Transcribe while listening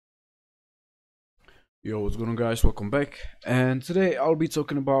Yo, what's going on, guys? Welcome back. And today I'll be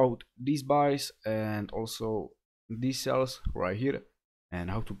talking about these buys and also these sells right here, and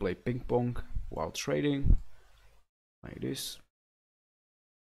how to play ping pong while trading like this.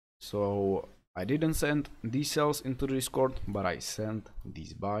 So I didn't send these sells into the Discord, but I sent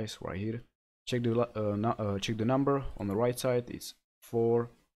these buys right here. Check the number on the right side. It's 4,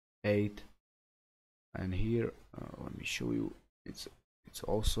 8, and here let me show you. It's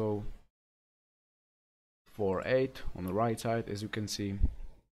also 4, 8 on the right side, as you can see.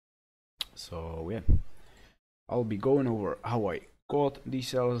 So yeah, I'll be going over how I got these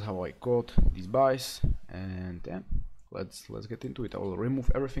sells, how I got these buys, and yeah, let's get into it. I will remove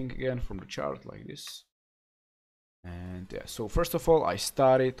everything again from the chart like this. And yeah, so first of all, I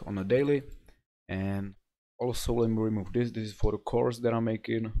started on a daily, and also let me remove this. This is for the course that I'm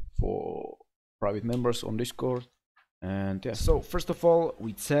making for private members on Discord. And yeah, so first of all,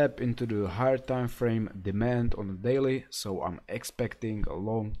 we tap into the higher time frame demand on the daily, so I'm expecting a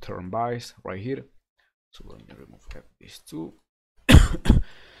long-term buys right here. So let me remove these two.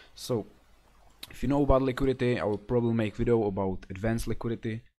 So if you know about liquidity, I will probably make video about advanced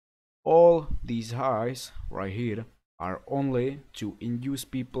liquidity. All these highs right here are only to induce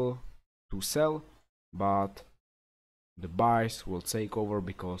people to sell, but the buys will take over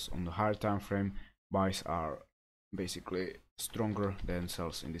because on the higher time frame, buys are basically stronger than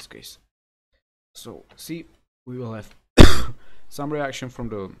sells in this case. So see, we will have some reaction from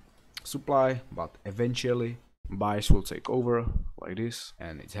the supply, but eventually buys will take over like this,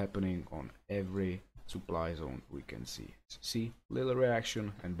 and it's happening on every supply zone. We can see little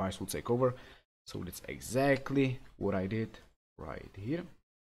reaction and buys will take over. So that's exactly what I did right here.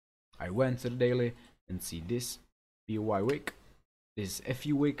 I went to the daily and see this POY wick. This is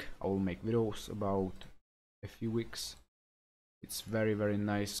FU wick. I will make videos about FU wicks. It's very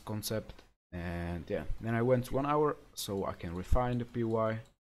nice concept. And yeah, then I went 1 hour so I can refine the PY.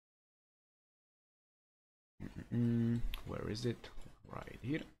 Where is it? Right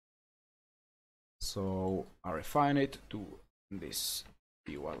here. So I refine it to this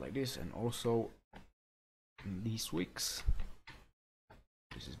PY like this, and also these wicks.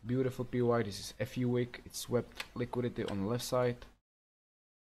 This is beautiful PY. This is FU wick. It swept liquidity on the left side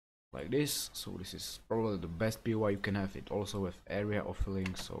like this. So this is probably the best PY you can have. It also have area of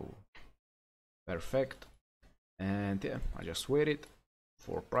filling, so perfect. And yeah, I just waited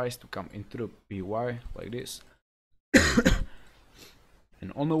for price to come into the PY like this.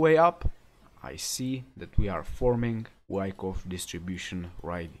 And on the way up, I see that we are forming Wyckoff distribution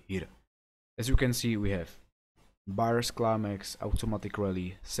right here. As you can see, we have buyer's climax, automatic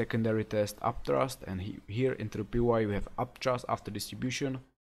rally, secondary test, upthrust, and here into the PY we have upthrust after distribution,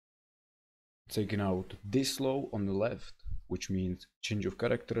 taking out this low on the left, which means change of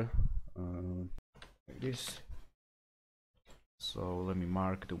character, like this. So let me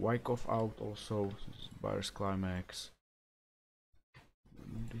mark the Wyckoff out also. This is buyer's climax.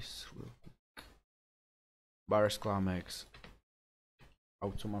 This real quick. Buyer's climax,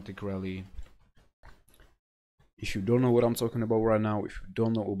 automatic rally. If you don't know what I'm talking about right now, if you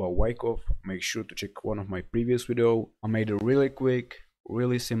don't know about Wyckoff, make sure to check one of my previous videos. I made a really quick,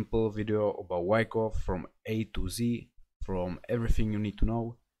 really simple video about Wyckoff from A to Z, from everything you need to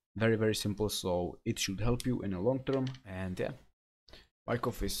know. Very simple, so it should help you in the long term. And yeah,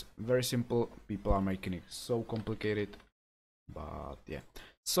 Wyckoff is very simple. People are making it so complicated, but yeah.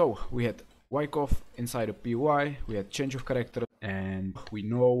 So we had Wyckoff inside a PY, we had change of character, and we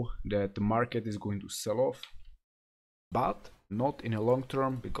know that the market is going to sell off, but not in a long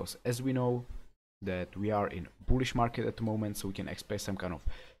term, because as we know that we are in bullish market at the moment, so we can expect some kind of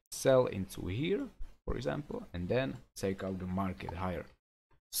sell into here, for example, and then take out the market higher.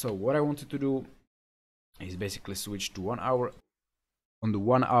 So what I wanted to do is basically switch to 1 hour. On the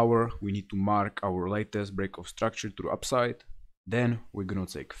 1 hour, we need to mark our latest break of structure to the upside. Then we're gonna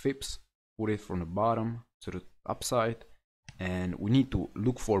take Fips, put it from the bottom to the upside, and we need to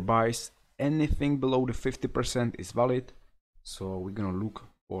look for buys. Anything below the 50% is valid, so we're gonna look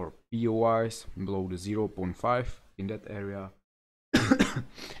for POIs below the 0.5 in that area.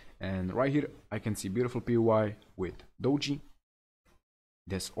 And right here I can see beautiful POI with doji.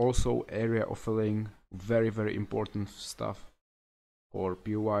 There's also area of filling, very important stuff for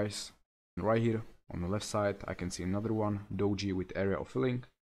POIs. And right here on the left side I can see another one, doji with area of filling.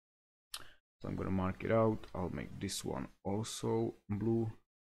 So I'm gonna mark it out. I'll make this one also blue,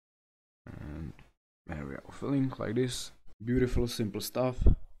 and area of filling like this. Beautiful, simple stuff,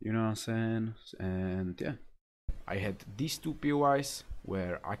 you know what I'm saying? And yeah, I had these two POIs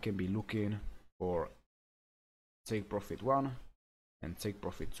where I can be looking for take profit 1, and take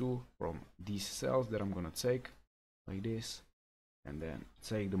profit too from these cells that I'm gonna take like this, and then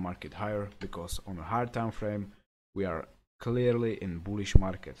take the market higher, because on a higher time frame we are clearly in bullish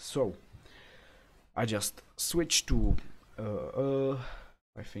market. So I just switched to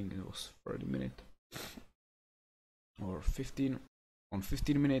I think it was 30 minute or 15. On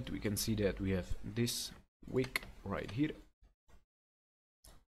 15 minute we can see that we have this wick right here,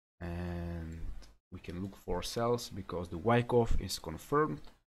 and we can look for sells because the Wyckoff is confirmed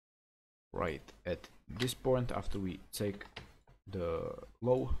right at this point after we take the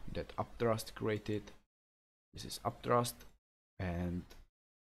low that upthrust created. This is upthrust, and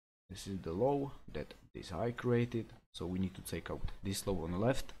this is the low that this high created, so we need to take out this low on the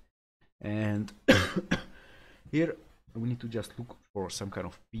left. And here we need to just look for some kind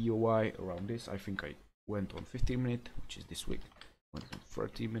of POI around this. I think I went on 15 minute, which is this week, went on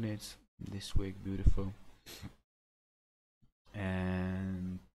 30 minutes this week, beautiful.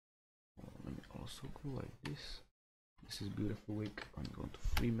 And let me also go like this. This is beautiful week. I'm going to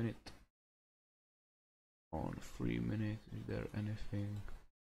 3 minute. On 3 minute, is there anything?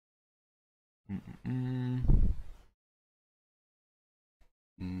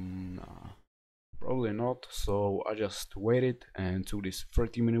 Nah, probably not. So I just waited and took this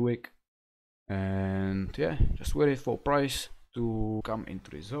 30-minute wick, and yeah, just waited for price to come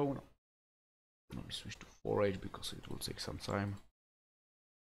into the zone. Let me switch to 4H because it will take some time.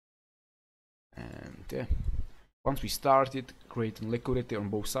 And yeah, once we started creating liquidity on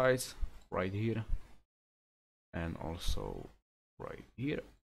both sides, right here and also right here,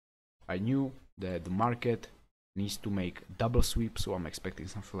 I knew that the market needs to make double sweep, so I'm expecting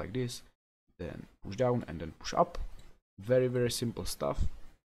something like this, then push down and then push up. Very simple stuff.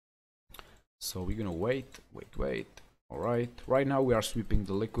 So we're gonna wait. All right, right now we are sweeping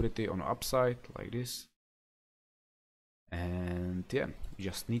the liquidity on the upside like this, and yeah, we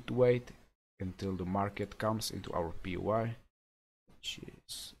just need to wait until the market comes into our POI, which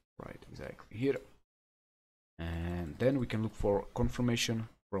is right exactly here, and then we can look for confirmation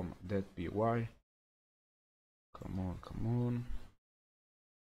from that POI. Come on.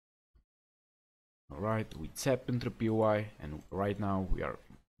 All right, we tap into the POI, and right now we are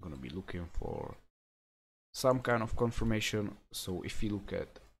gonna be looking for some kind of confirmation. So if you look at,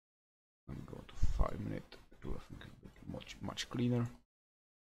 let me go to 5 minute, I think it's much cleaner.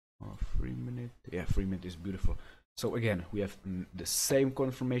 3 minute, yeah, 3 minute is beautiful. So again, we have the same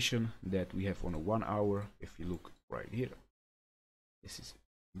confirmation that we have on a 1 hour. If you look right here, this is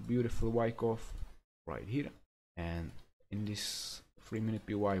beautiful Wyckoff right here, and in this 3 minute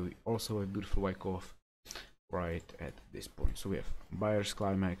PY we also have beautiful Wyckoff right at this point. So we have buyer's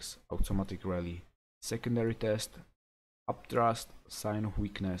climax, automatic rally, secondary test, upthrust, sign of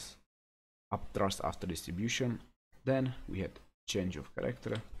weakness, upthrust after distribution, then we had change of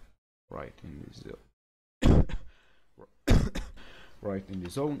character right in this right in the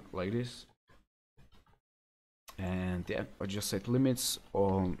zone like this. And yeah, I just set limits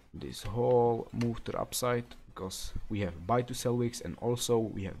on this whole move to the upside because we have buy to sell wicks, and also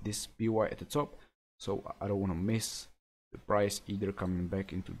we have this PY at the top, so I don't want to miss the price either coming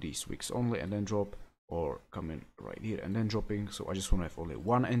back into these wicks only and then drop, or coming right here and then dropping. So I just want to have only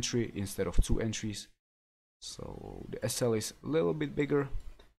one entry instead of two entries. So the SL is a little bit bigger,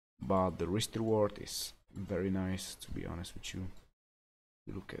 but the risk reward is very nice, to be honest with you.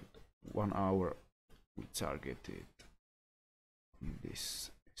 You look at 1 hour, we targeted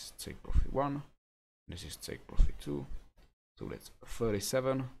this is take profit 1, this is take profit 2, so that's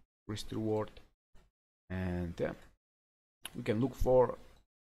 37 risk reward. And yeah, we can look for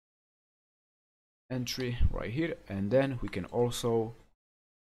entry right here, and then we can also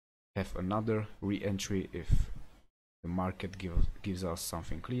have another re-entry if the market gives us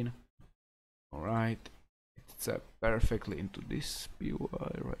something clean. All right, it's perfectly into this PY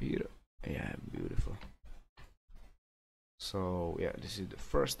right here. Yeah, beautiful. So yeah, this is the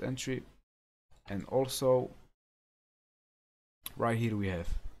first entry, and also right here we have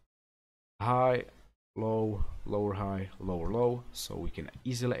high, low, lower high, lower low, so we can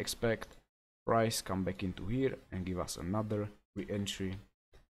easily expect price come back into here and give us another re-entry.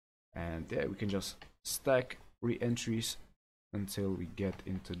 And yeah, we can just stack re-entries until we get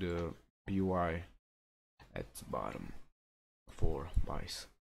into the PY at the bottom for buys.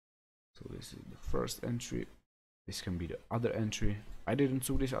 So this is the first entry, this can be the other entry. I didn't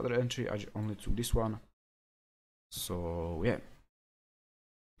do this other entry, I only took this one. So yeah,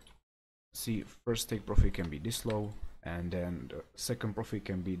 see, first take profit can be this low, and then the second profit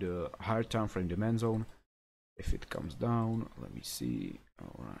can be the higher time frame demand zone if it comes down. Let me see.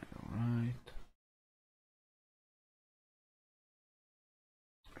 All right,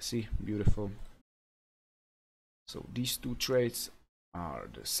 See, beautiful. So these two trades are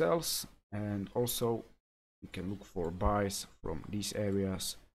the sells, and also you can look for buys from these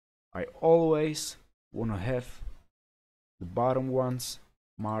areas. I always want to have the bottom ones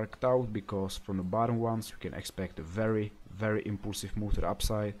marked out, because from the bottom ones you can expect a very impulsive move to the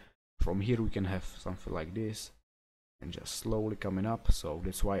upside. From here we can have something like this and just slowly coming up. So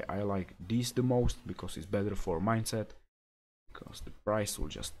that's why I like these the most, because it's better for mindset, because the price will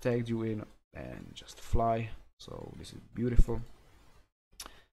just tag you in and just fly. So this is beautiful.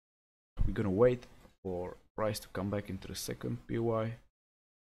 We're gonna wait for price to come back into the second POI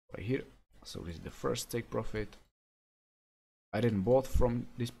right here. So this is the first take profit. I didn't bought from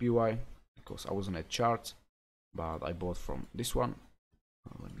this POI because I wasn't at charts, but I bought from this one.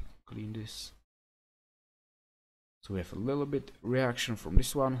 Let me clean this. So we have a little bit reaction from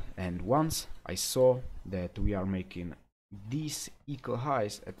this one, and once I saw that we are making these equal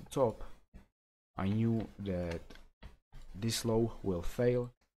highs at the top, I knew that this low will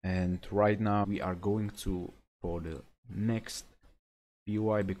fail. And right now we are going for the next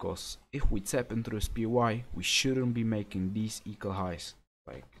POI, because if we tap into this POI, we shouldn't be making these equal highs.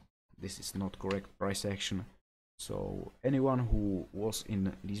 Like, this is not correct price action. So anyone who was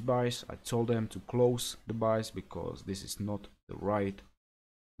in these buys, I told them to close the buys, because this is not the right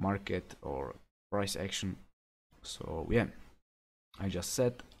market or price action. So yeah, I just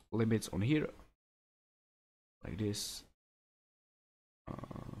set limits on here like this.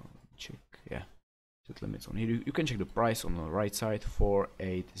 Check, yeah, set limits on here. You can check the price on the right side,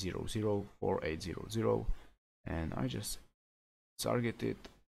 4800, 4800, and I just targeted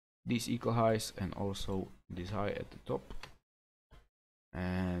these equal highs and also this high at the top.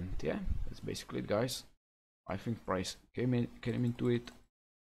 And yeah, that's basically it, guys. I think price came into it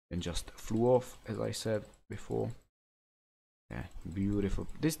and just flew off, as I said before. Yeah, beautiful.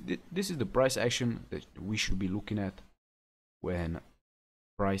 This is the price action that we should be looking at when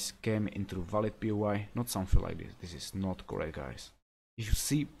price came into valid POI, not something like this. This is not correct, guys. If you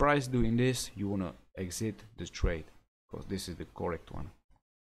see price doing this, you wanna exit the trade, because this is the correct one.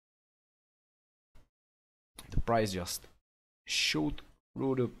 The price just shot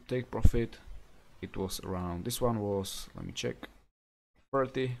through the take profit. It was around, this one was, let me check,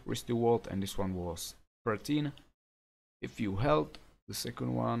 30 risk to reward, and this one was 13. If you held the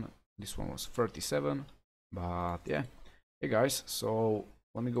second one, this one was 37. But yeah, hey guys, so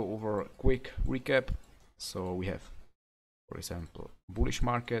let me go over a quick recap. So we have, for example, bullish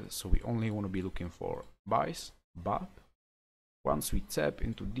market, so we only want to be looking for buys, but once we tap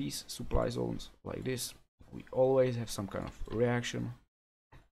into these supply zones like this, we always have some kind of reaction.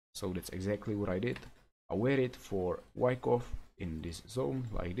 So that's exactly what I did. I waited for Wyckoff in this zone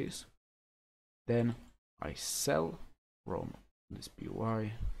like this, then I sell from this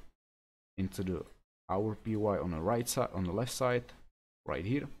POI into the our POI on the right side, on the left side right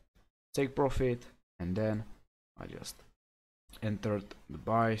here, take profit, and then I just entered the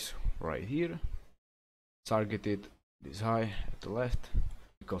buys right here, targeted this high at the left,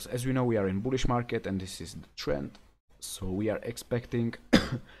 because as we know we are in bullish market and this is the trend, so we are expecting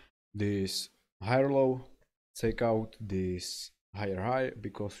this higher low take out this higher high,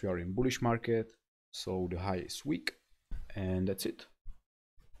 because we are in bullish market, so the high is weak. And that's it.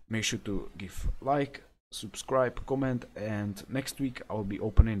 Make sure to give like, subscribe, comment, and next week I'll be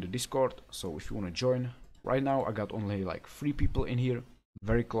opening the Discord, so if you want to join. Right now I got only like 3 people in here,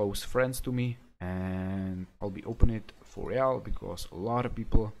 very close friends to me, and I'll be opening it for real, because a lot of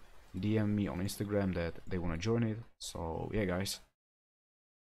people DM me on Instagram that they want to join it. So yeah guys,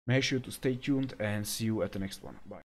 make sure to stay tuned and see you at the next one. Bye.